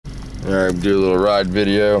Alright, do a little ride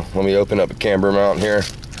video. Let me open up a camber mount here.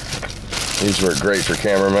 These work great for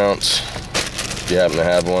camera mounts, if you happen to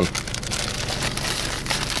have one.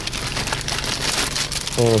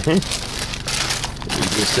 You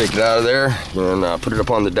just take it out of there and put it up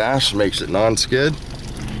on the dash, makes it non-skid.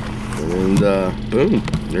 And boom,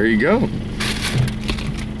 there you go.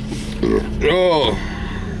 Oh,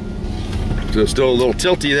 so still a little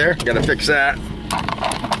tilty there, gotta fix that.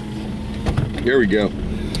 Here we go.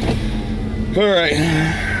 All right,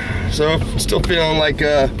 so still feeling like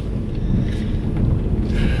as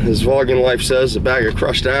Vlogging Life says, a bag of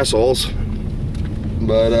crushed assholes,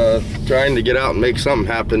 but trying to get out and make something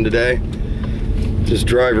happen today. Just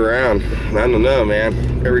drive around. I don't know,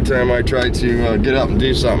 man, every time I try to get up and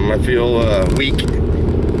do something, I feel weak.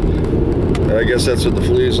 I guess that's what the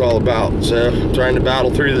flu is all about. So I'm trying to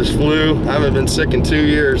battle through this flu. I haven't been sick in 2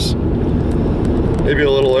 years. Maybe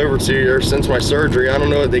a little over 2 years since my surgery. I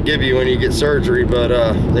don't know what they give you when you get surgery, but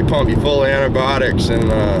they pump you full of antibiotics,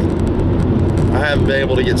 and I haven't been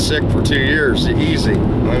able to get sick for 2 years. Easy.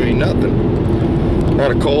 I mean, nothing.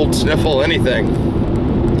 Not a cold, sniffle, anything.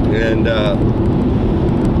 And I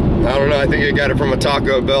don't know, I think I got it from a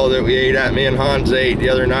Taco Bell that we ate at. Me and Hans ate the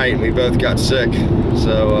other night, and we both got sick.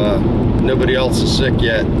 So nobody else is sick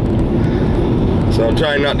yet. So I'm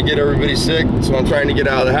trying not to get everybody sick. So I'm trying to get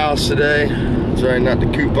out of the house today. Trying not to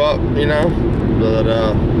coop up, you know, but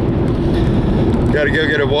gotta go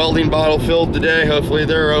get a welding bottle filled today. Hopefully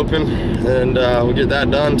they're open, and we'll get that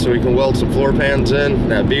done so we can weld some floor pans in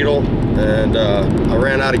that Beetle. And I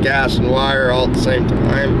ran out of gas and wire all at the same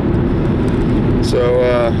time, so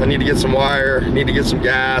I need to get some wire, need to get some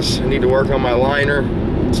gas, I need to work on my liner.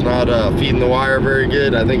 It's not feeding the wire very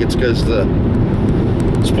good. I think it's because the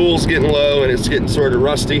spool's getting low and it's getting sort of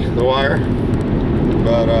rusty, the wire.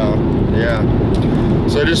 But yeah,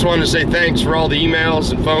 so I just wanted to say thanks for all the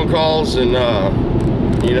emails and phone calls and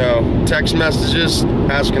you know, text messages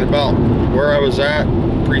asking about where I was at.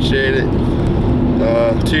 Appreciate it.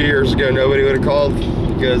 2 years ago nobody would have called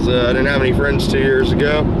because I didn't have any friends 2 years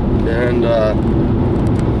ago, and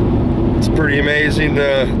it's pretty amazing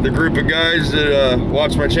the group of guys that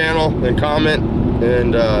watch my channel and comment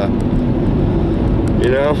and you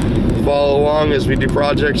know, follow along as we do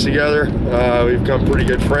projects together. We've become pretty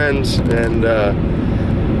good friends, and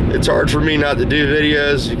it's hard for me not to do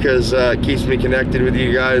videos because it keeps me connected with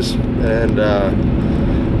you guys. And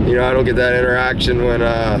you know, I don't get that interaction when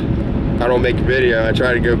I don't make a video. I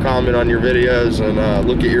try to go comment on your videos and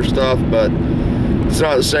look at your stuff, but it's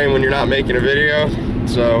not the same when you're not making a video.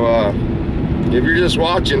 So if you're just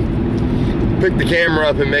watching, pick the camera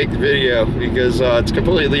up and make the video, because it's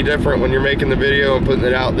completely different when you're making the video and putting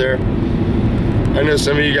it out there. I know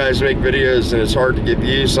some of you guys make videos and it's hard to get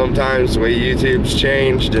views sometimes, the way YouTube's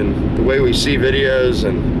changed and the way we see videos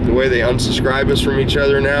and the way they unsubscribe us from each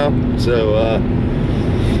other now. So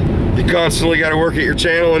you constantly got to work at your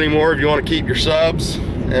channel anymore if you want to keep your subs.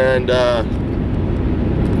 And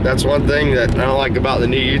that's one thing that I don't like about the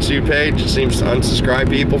new YouTube page. It seems to unsubscribe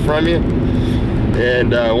people from you.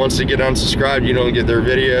 And once they get unsubscribed, you don't get their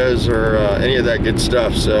videos or any of that good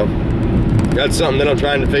stuff. So that's something that I'm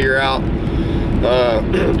trying to figure out.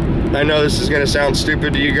 I know this is going to sound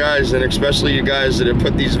stupid to you guys, and especially you guys that have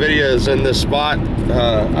put these videos in this spot.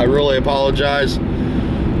 I really apologize,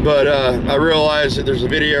 but I realize that there's a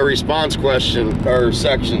video response question or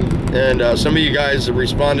section, and some of you guys have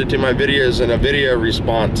responded to my videos in a video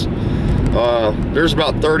response. There's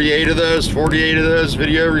about 38 of those, 48 of those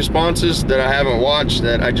video responses that I haven't watched,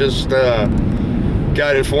 that I just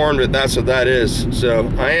got informed that that's what that is.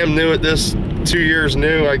 So I am new at this, 2 years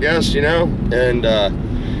new, I guess, you know, and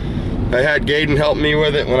I had Gaden help me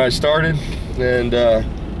with it when I started, and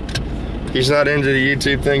he's not into the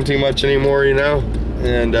YouTube thing too much anymore, you know,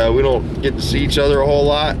 and we don't get to see each other a whole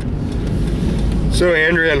lot. So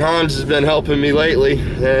Andrea and Hans has been helping me lately,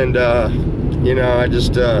 and you know, I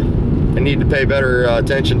just I need to pay better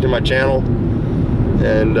attention to my channel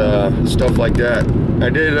and stuff like that. I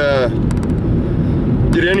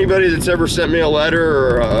did anybody that's ever sent me a letter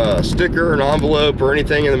or a sticker, an envelope, or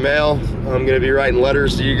anything in the mail, I'm gonna be writing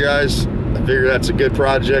letters to you guys. I figure that's a good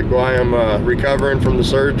project while I'm recovering from the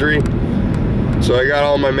surgery. So I got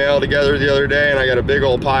all my mail together the other day, and I got a big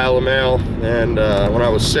old pile of mail. And when I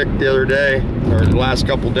was sick the other day, or the last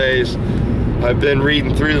couple days, I've been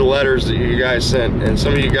reading through the letters that you guys sent, and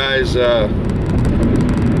some of you guys, you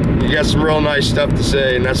got some real nice stuff to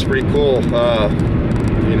say, and that's pretty cool.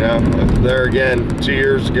 You know, there again, 2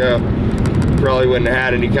 years ago, probably wouldn't have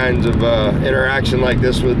had any kinds of interaction like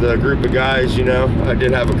this with a group of guys, you know. I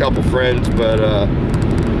did have a couple friends, but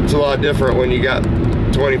it's a lot different when you got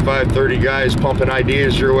 25, 30 guys pumping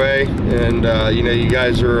ideas your way, and you know, you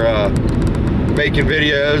guys are making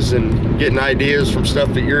videos and getting ideas from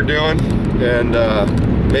stuff that you're doing,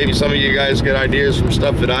 and maybe some of you guys get ideas from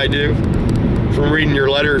stuff that I do. From reading your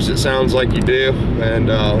letters, it sounds like you do, and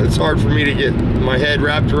it's hard for me to get my head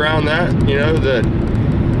wrapped around that, you know, that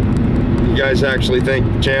you guys actually think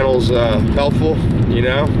the channel's helpful, you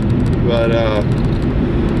know. But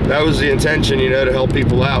that was the intention, you know, to help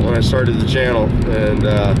people out when I started the channel. And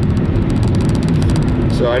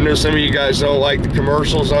so I know some of you guys don't like the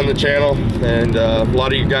commercials on the channel, and a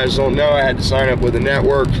lot of you guys don't know I had to sign up with a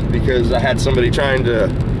network because I had somebody trying to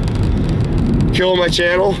kill my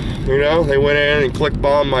channel. You know, they went in and click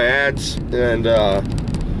bombed my ads and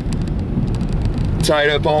tied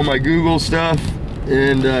up all my Google stuff,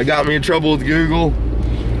 and got me in trouble with Google.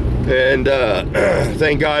 And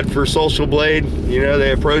thank God for Social Blade. You know,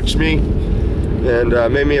 they approached me and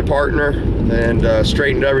made me a partner and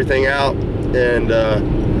straightened everything out. And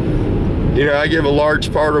you know, I give a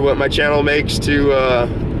large part of what my channel makes to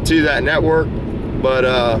that network, but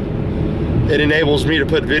it enables me to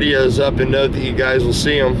put videos up and know that you guys will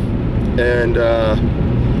see them, and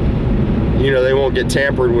you know, they won't get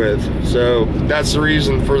tampered with. So that's the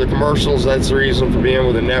reason for the commercials. That's the reason for being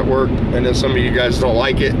with a network. I know some of you guys don't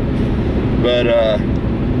like it, but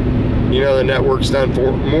you know, the network's done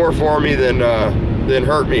more for me than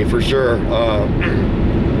hurt me, for sure.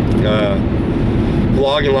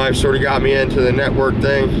 Vlogging life sort of got me into the network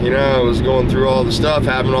thing. You know, I was going through all the stuff,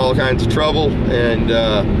 having all kinds of trouble, and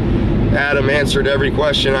Adam answered every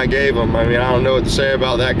question I gave him. I mean, I don't know what to say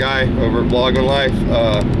about that guy over at Vlogging Life.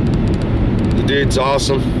 The dude's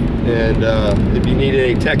awesome, and if you need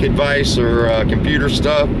any tech advice or computer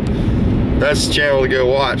stuff, that's the channel to go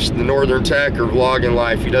watch, the Northern Tech or Vlogging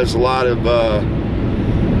Life. He does a lot of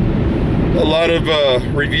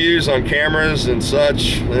reviews on cameras and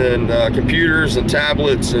such, and computers and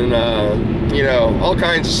tablets, and you know, all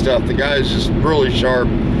kinds of stuff. The guy is just really sharp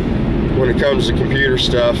when it comes to computer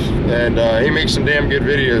stuff, and he makes some damn good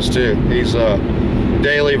videos too. He's a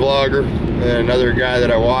daily vlogger and another guy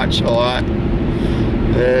that I watch a lot.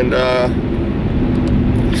 And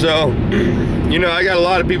so, you know, I got a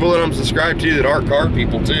lot of people that I'm subscribed to that aren't car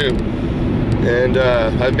people too, and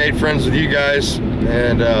I've made friends with you guys,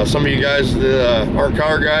 and some of you guys that aren't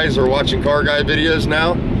car guys are watching car guy videos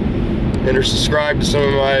now and are subscribed to some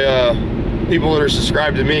of my people that are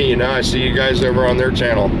subscribed to me. You know, I see you guys over on their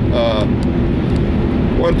channel.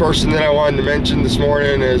 One person that I wanted to mention this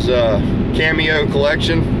morning is Cameo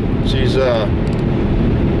Collection. She's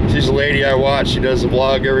a lady I watch. She does a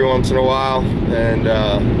vlog every once in a while, and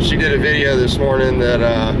she did a video this morning that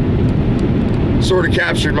sort of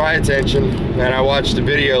captured my attention, and I watched the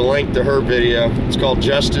video linked to her video. It's called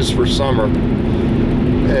Justice for Summer,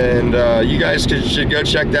 and you guys should go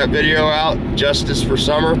check that video out, Justice for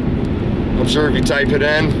Summer. I'm sure if you type it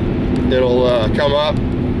in, it'll come up.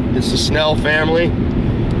 It's the Snell family.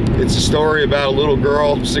 It's a story about a little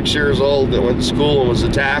girl, 6 years old, that went to school and was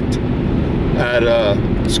attacked at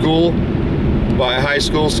school by a high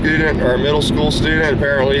school student or a middle school student.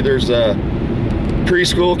 Apparently there's a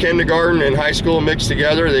preschool, kindergarten, and high school mixed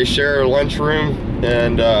together. They share a lunchroom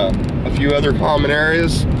and a few other common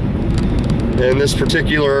areas. And this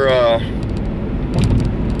particular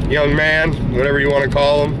young man, whatever you want to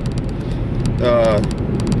call him,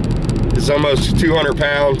 is almost 200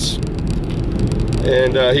 pounds,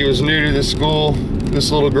 and he was new to the school.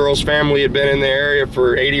 This little girl's family had been in the area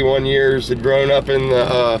for 81 years, had grown up in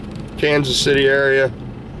the Kansas City area,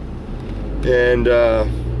 and the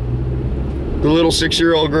little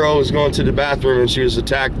 6-year-old girl was going to the bathroom and she was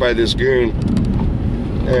attacked by this goon,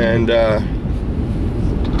 and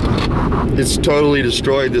it's totally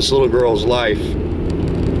destroyed this little girl's life.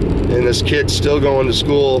 And this kid's still going to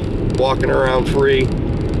school, walking around free,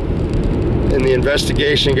 and the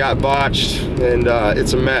investigation got botched, and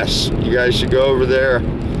it's a mess. You guys should go over there,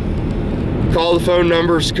 call the phone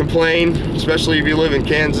numbers, complain, especially if you live in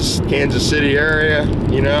Kansas City area.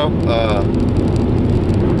 You know,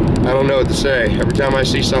 I don't know what to say. Every time I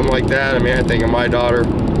see something like that, I mean, I think of my daughter.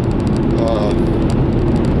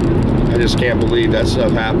 I just can't believe that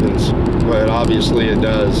stuff happens, but obviously it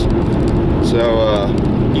does. So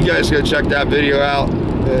you guys go check that video out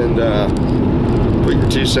and put your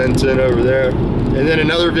 2 cents in over there. And then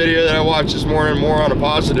another video that I watched this morning, more on a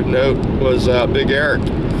positive note, was Big Eric.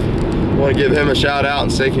 I want to give him a shout out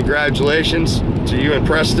and say congratulations to you and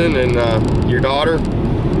Preston and your daughter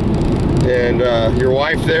and your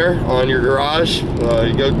wife there on your garage.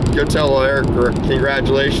 Go tell Eric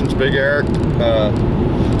congratulations, Big Eric.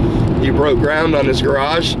 He broke ground on his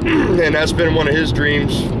garage, and that's been one of his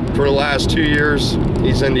dreams for the last 2 years.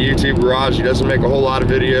 He's in the YouTube garage. He doesn't make a whole lot of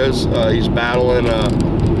videos. He's battling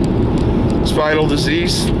spinal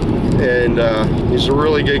disease, and he's a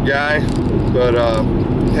really good guy. But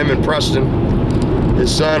him and Preston,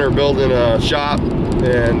 his son, are building a shop,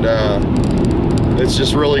 and it's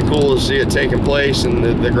just really cool to see it taking place, and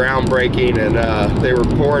the groundbreaking. And they were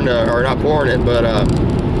pouring, or not pouring it, but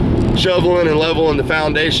shoveling and leveling the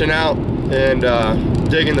foundation out, and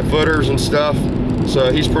digging the footers and stuff.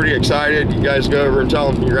 So he's pretty excited. You guys go over and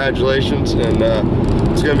tell him congratulations. And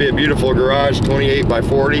it's going to be a beautiful garage, 28 by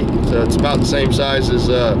 40. So it's about the same size as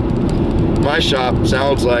my shop,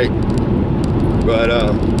 sounds like. But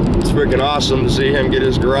it's freaking awesome to see him get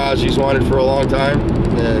his garage he's wanted for a long time.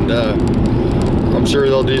 And I'm sure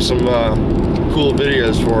they'll do some cool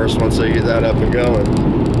videos for us once they get that up and going.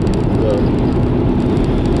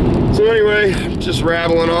 So anyway, just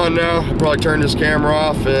rattling on now. I'll probably turn this camera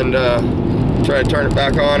off and try to turn it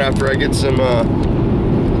back on after I get some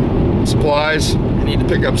supplies. I need to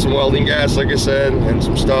pick up some welding gas, like I said, and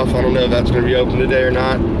some stuff. I don't know if that's going to be open today or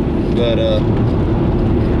not, but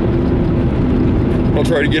I'll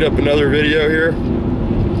try to get up another video here,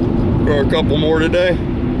 or a couple more today.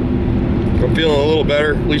 I'm feeling a little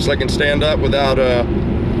better. At least I can stand up without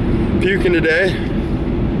puking today.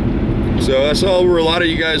 So I saw where a lot of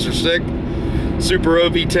you guys are sick. Super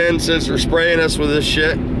OV10 says they're spraying us with this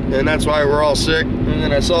shit, and that's why we're all sick. And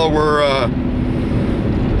then I saw where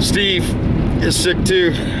Steve is sick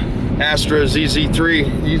too. Astra ZZ3.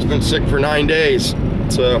 He's been sick for 9 days.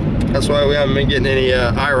 So that's why we haven't been getting any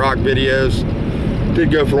iRock videos.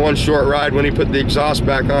 Did go for one short ride when he put the exhaust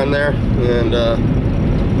back on there. And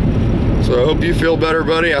so I hope you feel better,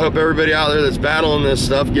 buddy. I hope everybody out there that's battling this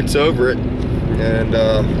stuff gets over it. And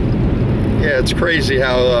yeah, it's crazy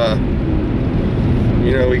how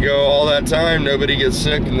you know, we go all that time, nobody gets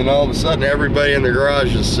sick, and then all of a sudden everybody in the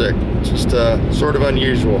garage is sick. It's just sort of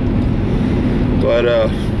unusual. But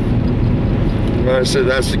like I said,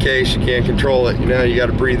 that's the case. You can't control it. You know, you got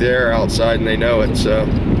to breathe the air outside, and they know it. So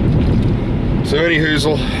any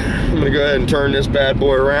hoozle, I'm gonna go ahead and turn this bad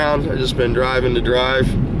boy around. I've just been driving to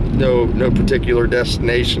drive, no particular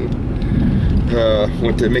destination.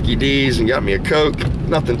 Went to Mickey D's and got me a Coke.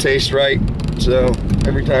 Nothing tastes right, so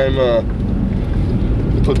every time I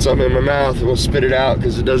put something in my mouth, it will spit it out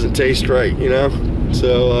because it doesn't taste right, you know.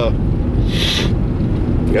 So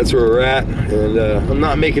that's where we're at. And I'm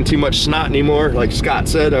not making too much snot anymore. Like Scott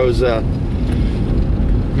said, I was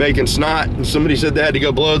making snot, and somebody said they had to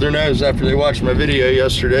go blow their nose after they watched my video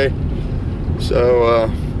yesterday. So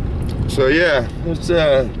yeah, it's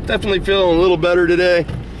definitely feeling a little better today.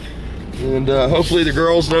 And hopefully the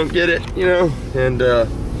girls don't get it, you know, and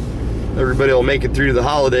everybody will make it through the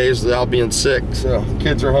holidays without being sick. So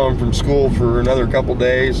kids are home from school for another couple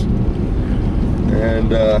days,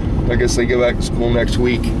 and I guess they go back to school next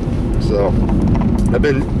week. So I've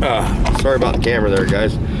been sorry about the camera there,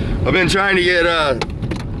 guys. I've been trying to get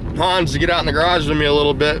Hans to get out in the garage with me a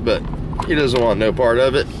little bit, but he doesn't want no part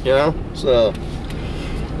of it, you know. So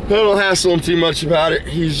I don't hassle him too much about it.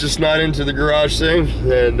 He's just not into the garage thing,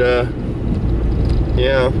 and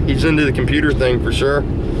yeah, he's into the computer thing for sure.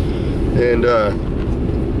 And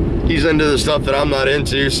he's into the stuff that I'm not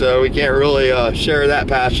into, so we can't really share that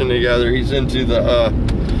passion together. He's into the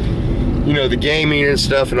you know, the gaming and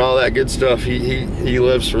stuff and all that good stuff. He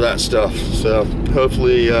lives for that stuff. So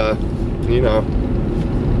hopefully you know,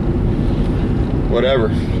 whatever,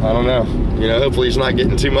 I don't know, you know, hopefully he's not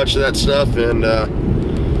getting too much of that stuff, and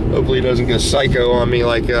hopefully he doesn't go psycho on me,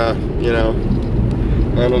 like you know,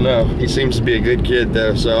 I don't know. He seems to be a good kid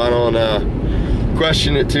though, so I don't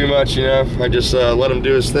question it too much, you know. I just let him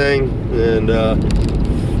do his thing, and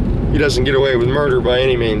he doesn't get away with murder by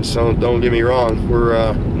any means, so don't get me wrong.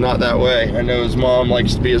 We're not that way. I know his mom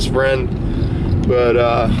likes to be his friend, but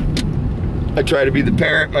I try to be the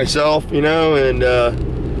parent myself, you know, and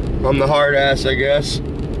I'm the hard ass, I guess.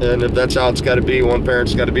 And if that's how it's got to be, one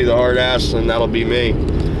parent's got to be the hard ass, and that'll be me.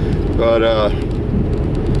 But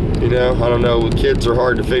you know, I don't know, kids are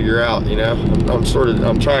hard to figure out, you know. I'm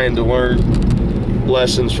trying to learn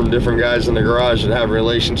lessons from different guys in the garage that have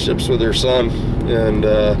relationships with their son, and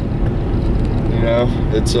you know,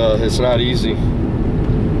 it's not easy.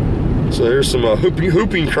 So here's some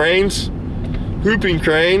hooping cranes.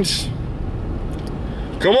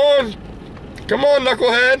 Come on,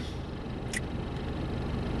 knucklehead.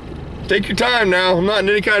 Take your time now. I'm not in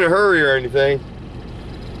any kind of hurry or anything.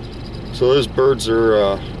 So those birds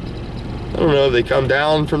are I don't know, they come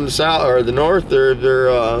down from the south or the north. They're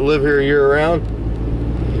live here year round.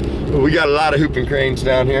 But we got a lot of hooping cranes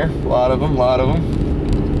down here. A lot of them.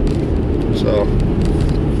 So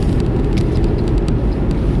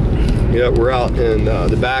Yeah, we're out in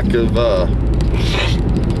the back of,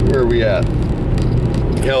 where are we at?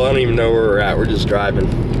 Hell, I don't even know where we're at. We're just driving.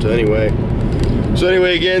 So anyway,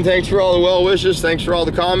 again, thanks for all the well wishes. Thanks for all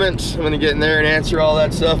the comments. I'm gonna get in there and answer all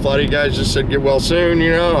that stuff. A lot of you guys just said get well soon, you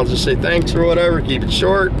know. I'll just say thanks or whatever, keep it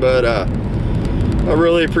short, but I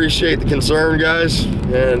really appreciate the concern, guys,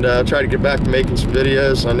 and try to get back to making some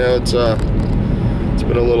videos. I know it's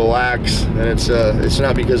been a little lax, and it's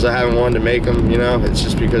not because I haven't wanted to make them, you know. It's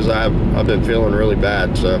just because I've been feeling really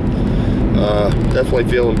bad. So definitely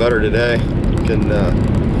feeling better today. Can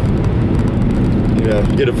you know,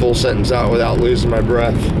 get a full sentence out without losing my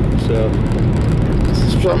breath. So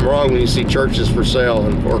there's something wrong when you see churches for sale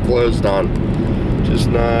and foreclosed on. Just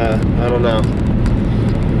I don't know.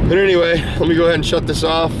 But anyway, let me go ahead and shut this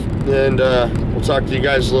off, and we'll talk to you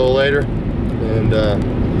guys a little later. And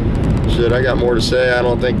shit, I got more to say. I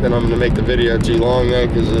don't think that I'm gonna make the video too long though,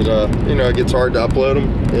 because it you know, it gets hard to upload them,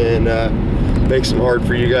 and makes them hard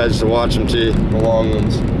for you guys to watch them too, the long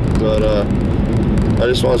ones. But I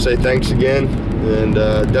just want to say thanks again, and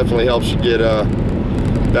definitely helps you get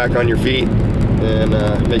back on your feet,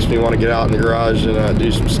 and makes me want to get out in the garage and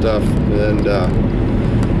do some stuff, and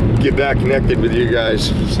get back connected with you guys.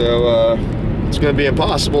 So it's going to be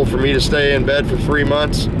impossible for me to stay in bed for 3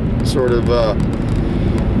 months. Sort of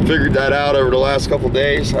figured that out over the last couple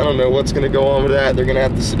days. I don't know what's going to go on with that. They're going to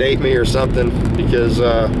have to sedate me or something, because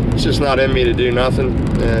it's just not in me to do nothing,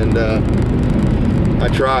 and I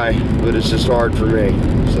try, but it's just hard for me.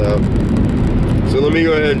 So let me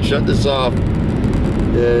go ahead and shut this off,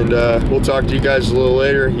 and we'll talk to you guys a little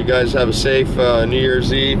later. You guys have a safe New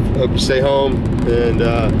Year's Eve. Hope you stay home, and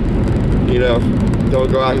you know,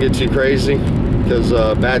 don't go out and get too crazy, because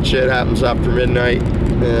bad shit happens after midnight,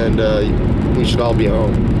 and we should all be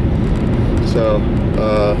home. So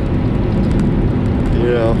you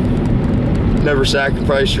know, never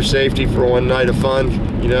sacrifice your safety for one night of fun,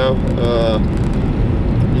 you know.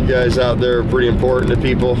 You guys out there are pretty important to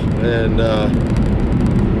people, and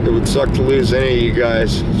it would suck to lose any of you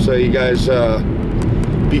guys. So you guys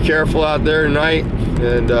be careful out there tonight,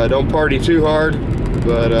 and don't party too hard,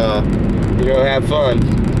 but you know, have fun,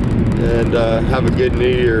 and have a good New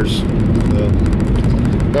Year's. So,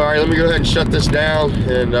 all right, let me go ahead and shut this down,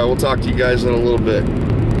 and we'll talk to you guys in a little bit.